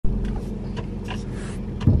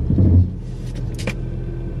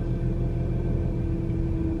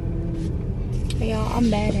I'm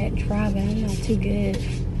bad at driving. I'm not too good.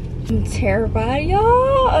 I'm terrified,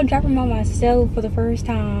 y'all. I'm driving by myself for the first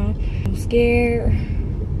time. I'm scared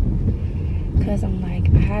because I'm like,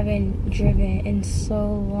 I haven't driven in so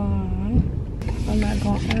long. I'm not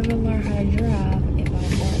gonna ever learn how to drive if I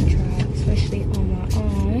don't drive, especially on my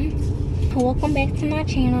own. Welcome back to my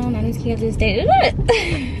channel. My name's Kansas Day.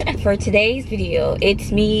 For today's video,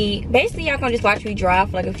 it's me. Basically, y'all gonna just watch me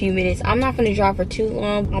drive for like a few minutes. I'm not gonna drive for too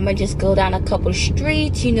long. I'm gonna just go down a couple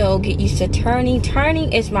streets, you know, get used to turning.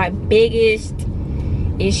 Turning is my biggest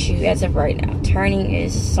issue as of right now. Turning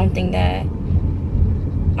is something that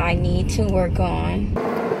I need to work on.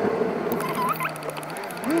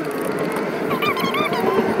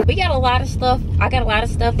 We got a lot of stuff. I got a lot of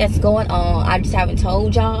stuff that's going on. I just haven't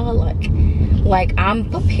told y'all. Like I'm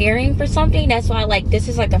preparing for something. That's why like this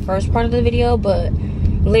is like the first part of the video, but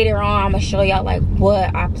later on I'm gonna show y'all like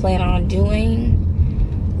what I plan on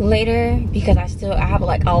doing later, because I have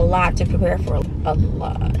like a lot to prepare for. A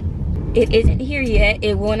lot. It isn't here yet.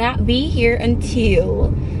 It will not be here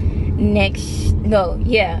until next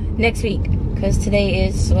week, because today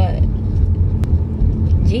is what?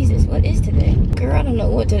 Jesus, what is today? Girl, I don't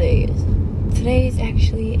know what today is. Today is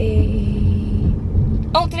actually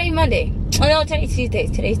today's Monday. Oh no, today's Tuesday.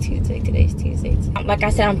 Today's Tuesday. Like I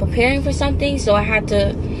said, I'm preparing for something, so I have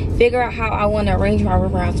to figure out how I want to arrange my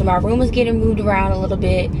room around. So my room is getting moved around a little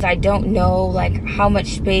bit. I don't know like how much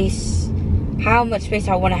space I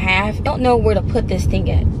want to have. I don't know where to put this thing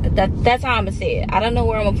at. That's how I'm gonna say it. I don't know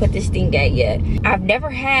where I'm gonna put this thing at yet. I've never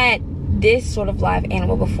had this sort of live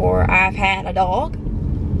animal before. I've had a dog.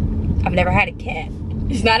 I've never had a cat.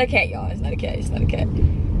 It's not a cat, y'all. It's not a cat. It's not a cat.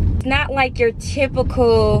 It's not like your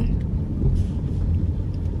typical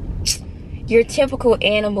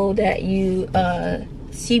animal that you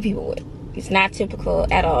see people with. It's not typical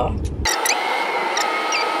at all.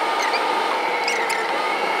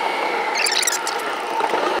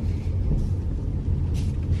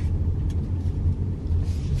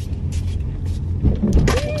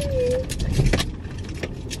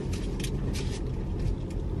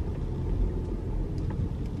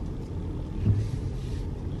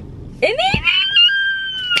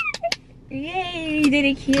 Yay, you did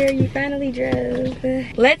it here. You finally drove.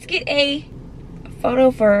 Let's get a photo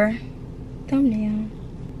for thumbnail.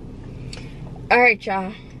 Alright,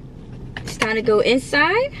 y'all. It's time to go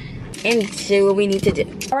inside and see what we need to do.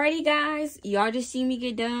 Alrighty, guys. Y'all just see me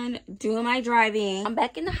get done doing my driving. I'm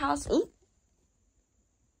back in the house. Ooh.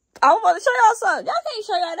 I was about to show y'all something. Y'all can't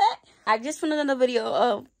show y'all that. I just filmed another video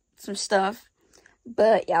of some stuff,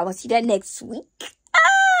 but y'all will see that next week.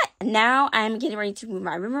 Now I'm getting ready to move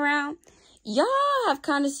my room around. Y'all have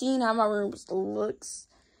kind of seen how my room looks.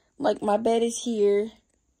 Like my bed is here.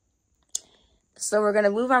 So we're going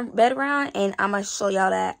to move our bed around and I'm going to show y'all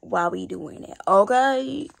that while we doing it.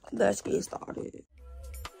 Okay, let's get started.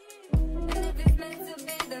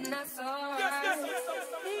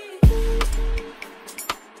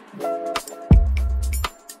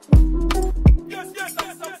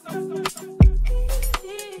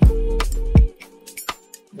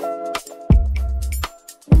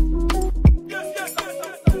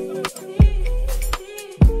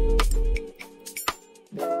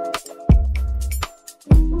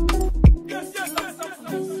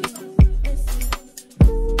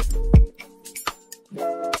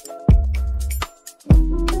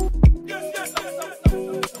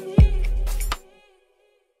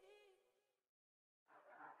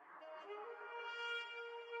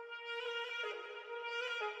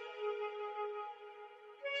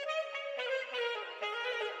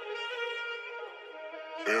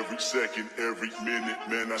 Every second, every minute,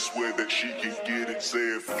 man, I swear that she can get it. Say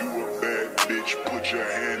if you a bad bitch, put your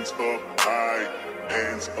hands up high,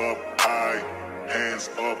 hands up high, hands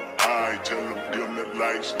up high. Tell them dim the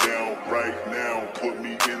lights down right now, put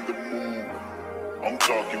me in the mood. I'm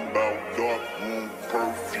talking about dark room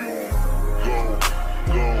perfume. Go,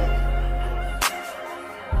 go.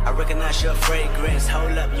 I recognize your fragrance.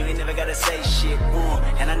 Hold up, you ain't never gotta say shit.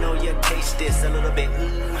 And I know you taste this a little bit.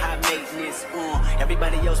 High maintenance.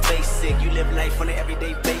 Everybody else basic. You live life on an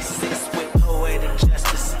everyday basis with poetic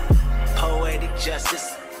justice. Poetic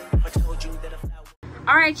justice. I told you that.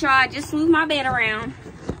 All right, y'all. I just moved my bed around.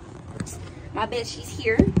 My bed she's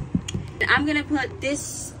here. I'm gonna put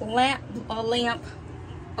this lamp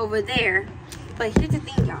over there. But here's the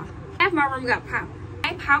thing, y'all. Half my room got power.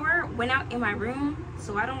 My power went out in my room,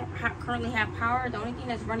 so I don't currently have power. The only thing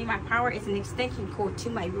that's running my power is an extension cord to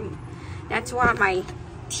my room. That's why my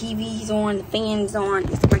TV's on, the fan's on,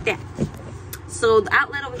 and stuff like that. So the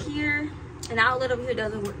outlet over here and the outlet over here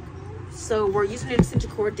doesn't work. So we're using an extension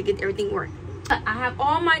cord to get everything working. I have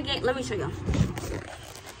all my game. Let me show y'all.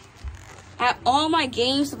 I have all my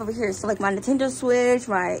game stuff over here. So like my Nintendo Switch,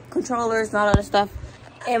 my controllers, and all that other stuff.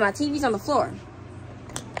 And my TV's on the floor.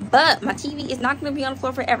 But my TV is not going to be on the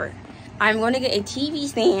floor forever. I'm going to get a TV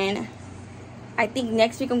stand. I think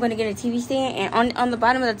next week I'm going to get a TV stand. And on the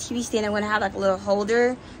bottom of the TV stand, I'm going to have like a little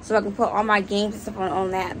holder. So I can put all my games and stuff on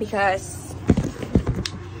that. Because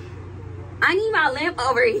I need my lamp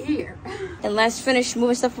over here. And let's finish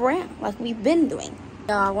moving stuff around like we've been doing.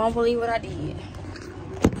 Y'all won't believe what I did.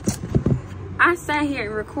 I sat here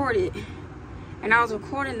and recorded. And I was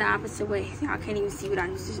recording the opposite way. Y'all can't even see what I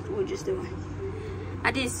was just doing. I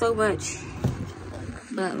did so much.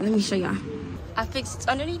 But let me show y'all. I fixed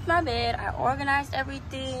underneath my bed. I organized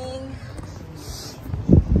everything.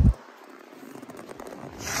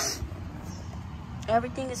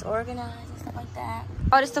 Everything is organized and stuff like that.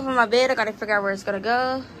 All this stuff on my bed, I gotta figure out where it's gonna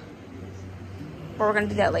go. But we're gonna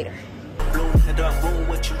do that later. Bloom in the dark room,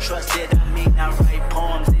 what you trusted. I mean, I write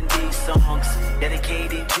poems in these songs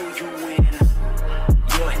dedicated to you when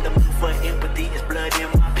you're in the mood for empathy. It's blood in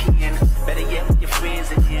my pen. Better yet, with your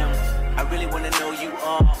friends and him. I really wanna know you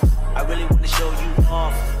all. I really wanna show you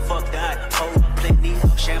off. Fuck that. Hold up, plenty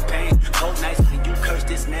of champagne. Cold nights when you curse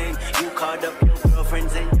this name. You called up your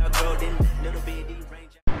girlfriends and your girl didn't little bitty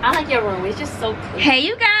range. I like your room. It's just so clean. Hey,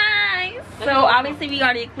 you guys. So obviously we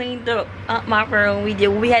already cleaned up my room. We did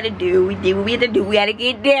what we had to do. We did what we had to do. We had to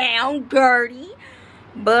get down dirty.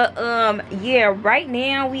 But yeah, right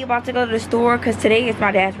now we about to go to the store because today is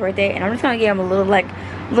my dad's birthday, and I'm just gonna give him a little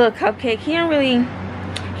cupcake. He don't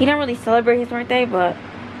really celebrate his birthday, but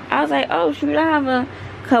I was like, oh shoot, I have a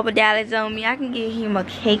couple dollars on me. I can give him a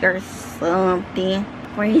cake or something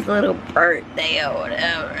for his little birthday or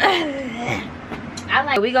whatever.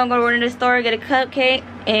 We gonna go to the store, get a cupcake,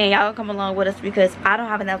 and y'all come along with us because I don't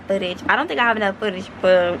have enough footage. I don't think I have enough footage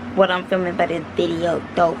for what I'm filming for this video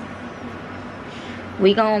though.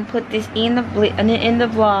 We gonna put this in the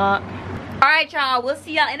vlog. All right, y'all. We'll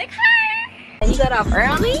see y'all in the car. You got off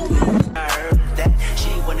early? I heard that she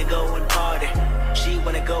wanna go and party. She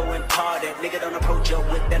wanna go and party. Nigga don't approach her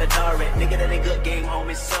with that Atari. Nigga that ain't good game,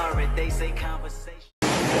 homie. Sorry, they say conversation.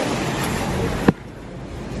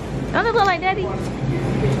 Don't it look like daddy?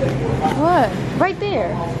 What? Right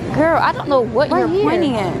there. Girl, I don't know what you're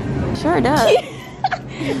pointing at. Sure does.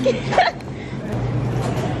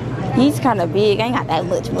 He's kind of big. I ain't got that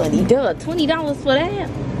much money. Duh, $20 for that.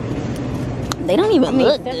 They don't even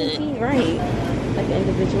look 17, good. right? Like an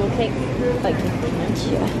individual cake. Like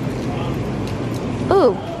Yeah.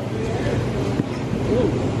 Ooh.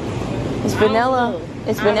 It's vanilla.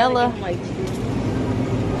 It's vanilla. Like,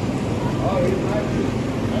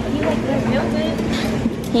 he like that milk?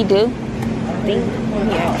 He do. I think.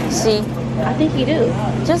 Yeah. See, I think he do.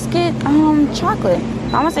 just get chocolate.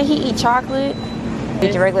 I want to say he eat chocolate.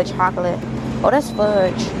 Get your regular chocolate. Oh, that's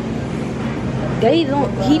fudge. He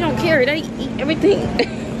don't care. They eat everything.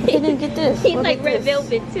 He didn't get this. He What like is red this?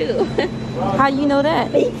 velvet too. How you know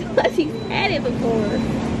that? Because he's had it before.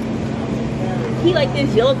 He like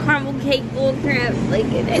this yellow caramel cake full of crabs. Like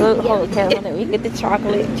Look, okay, hold on. We get the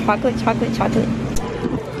chocolate. Chocolate.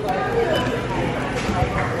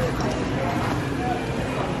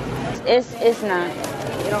 It's not.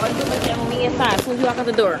 You know, I do look at me inside. As soon as you walk out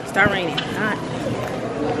the door, start raining. Alright.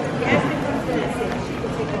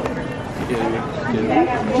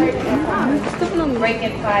 Still no break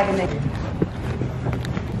at 5 and then.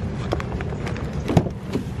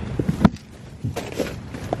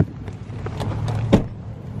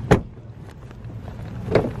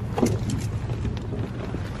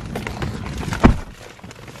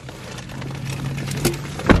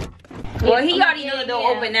 Well, he already know the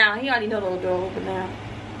door open now. He already know the door open now.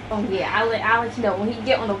 Oh yeah, I'll let you know when he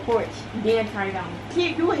get on the porch. Then turn it on.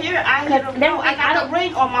 Can't do here. I got the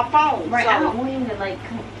ring on my phone. Right, So. I don't want him to like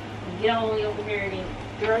come, get all the way over here and then.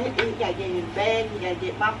 Girl, he gotta get his bag. He gotta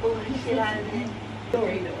get my food and shit out of there.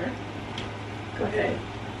 Door. Okay.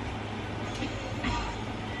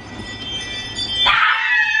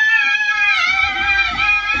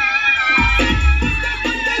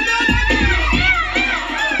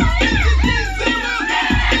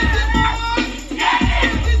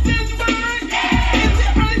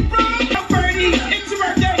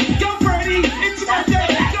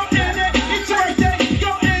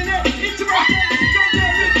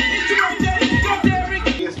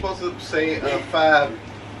 Say 5'4".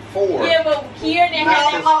 Yeah, but Kieran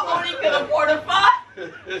only could afford a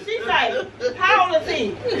 5. She's like, how old is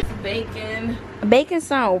he? Bacon. Bacon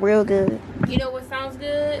sound real good. You know what sounds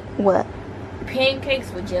good? What?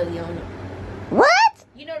 Pancakes with jelly on them. What?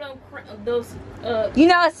 You know those You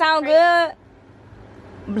know it sound good?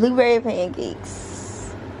 Blueberry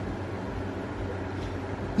pancakes.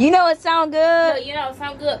 You know it sound So, good? you know it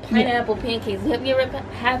sound good? Pineapple pancakes. Have you ever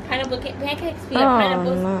had pineapple pancakes? We have Oh,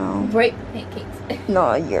 pineapples. no. Grape pancakes.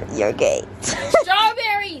 No, you're gay.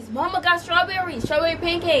 Strawberries. Mama got strawberries. Strawberry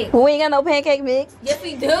pancakes. We ain't got no pancake mix. Yes,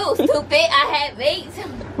 we do. Stupid. I had baked.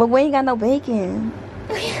 But we ain't got no bacon.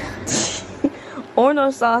 Or no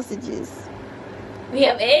sausages. We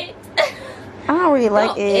have eggs. I don't really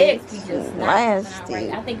like No, eggs. You just not Nasty. right.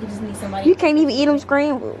 I think you just need somebody. You can't even eat them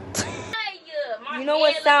scrambled. My You know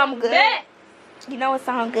what hair sound looks good? bad. You know what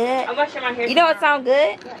sound good? I'm washing my hair. You know what tomorrow.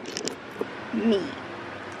 sound good? Me.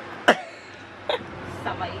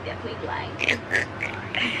 Somebody definitely like.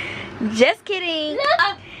 Just kidding.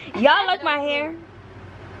 Y'all like my hair?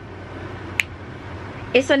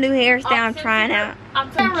 It's a new hairstyle I'm trying out.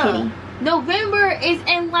 I'm kidding. November is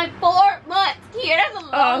in like 4 months. Here, that's a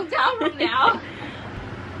long time from now.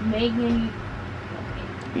 Megan.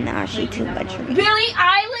 Nah, she too much for me. Billie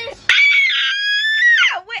Eilish.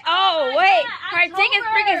 Wait, Oh my wait. God, Her tickets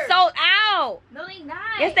freaking sold out. No, they not.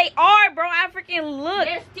 Yes, they are, bro. I freaking looked.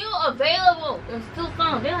 They're still available. There's still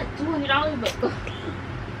some. They're like $200, but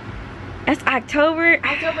That's October.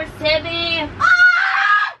 October 7th.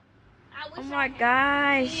 Oh my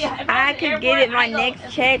gosh. Yeah, if I I'm could at the get it airport, my I go-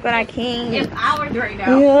 next check, but I can't. It's hours right now.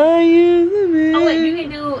 Oh wait, you can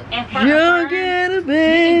do it front. You can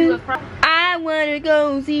do it front. I wanna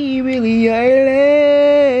go see Billie I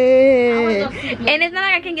Eilish. wanna go see Billie. And it's not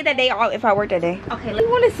like I can get that day off if I work that day. Okay, I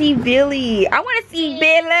wanna see Billie. I wanna see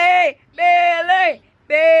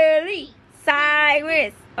Billie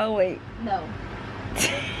Cyrus. Oh wait. No.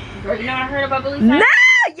 Girl, you know what I heard about Billie No,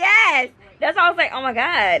 Cyrus? yes. That's why I was like, oh my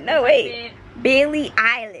god. No, wait. Billie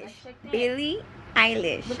Eilish. Let's check that. Billie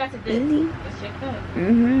Eilish. Look at the this. Billie. Let's check that.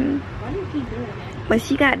 Why do you keep doing that? But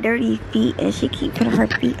she got dirty feet and she keep putting her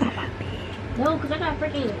feet on my bed. No, because I got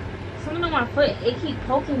freaking something on my foot. It keep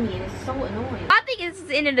poking me and it's so annoying. I think this is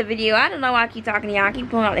the end of the video. I don't know why I keep talking to y'all. I keep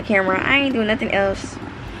pulling out the camera. I ain't doing nothing else.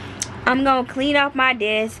 I'm gonna clean off my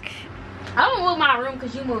desk. I don't move my room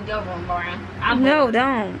because you moved your room around. No,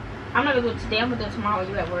 don't. I'm not gonna do it today. I'm gonna do it tomorrow when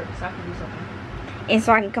you at work so I can do something. And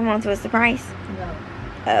so I can come on to a surprise. No.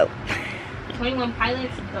 Oh. 21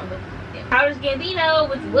 Pilots. Don't look. Powers Gambino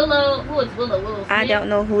with Willow. Who is Willow? Willow Smith? I don't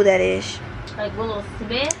know who that is. Like Willow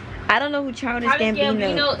Smith. I don't know who Childish Childish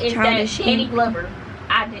Gambino is Childish that Danny Glover.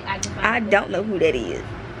 I don't know who that is.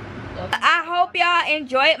 I hope y'all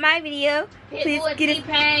enjoyed my video. Please get it.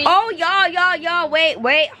 Oh, y'all,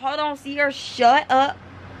 wait, hold on, Sierra, shut up.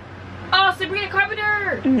 Oh, Sabrina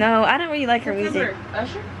Carpenter. No, I don't really like her music.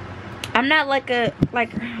 Usher. I'm not like no.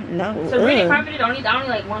 Sabrina Carpenter only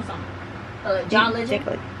like one song. John Legend.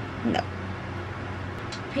 No.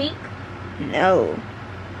 Pink. No.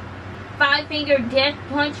 5 Finger Death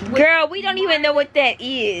Punch. With Girl, we don't even know what that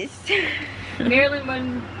is.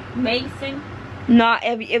 Marilyn Mason. Nah,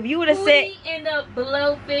 if you would have said in the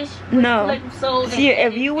Blowfish. no. See,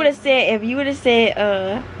 if you would have said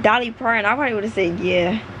Dolly Parton, I probably would have said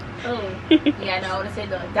yeah. Oh. Yeah, no, I would have said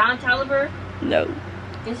Don Toliver. No.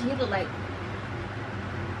 Does he look like?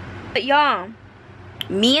 But y'all,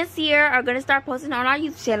 me and Sierra are gonna start posting on our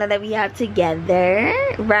YouTube channel that we have together,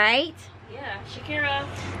 right? Yeah, Shakira.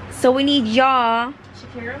 So we need y'all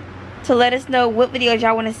Shakira. to let us know what videos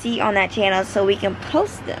y'all want to see on that channel so we can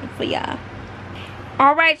post them for y'all.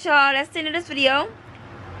 Alright, y'all, that's the end of this video.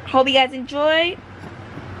 Hope you guys enjoyed.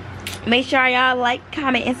 Make sure y'all like,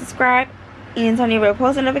 comment, and subscribe. And turn your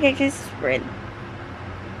post notifications for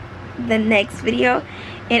the next video.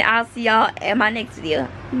 And I'll see y'all in my next video.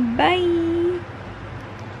 Bye.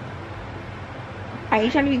 Are you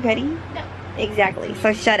trying to be petty? No. Exactly.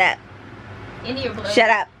 So shut up. Blur. Shut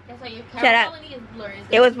up. That's why your Shut up. quality is blurry.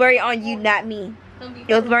 It was blurry on you, not me.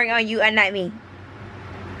 It was blurry on you and not me.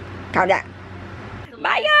 Calm down.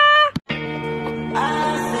 Bye, y'all.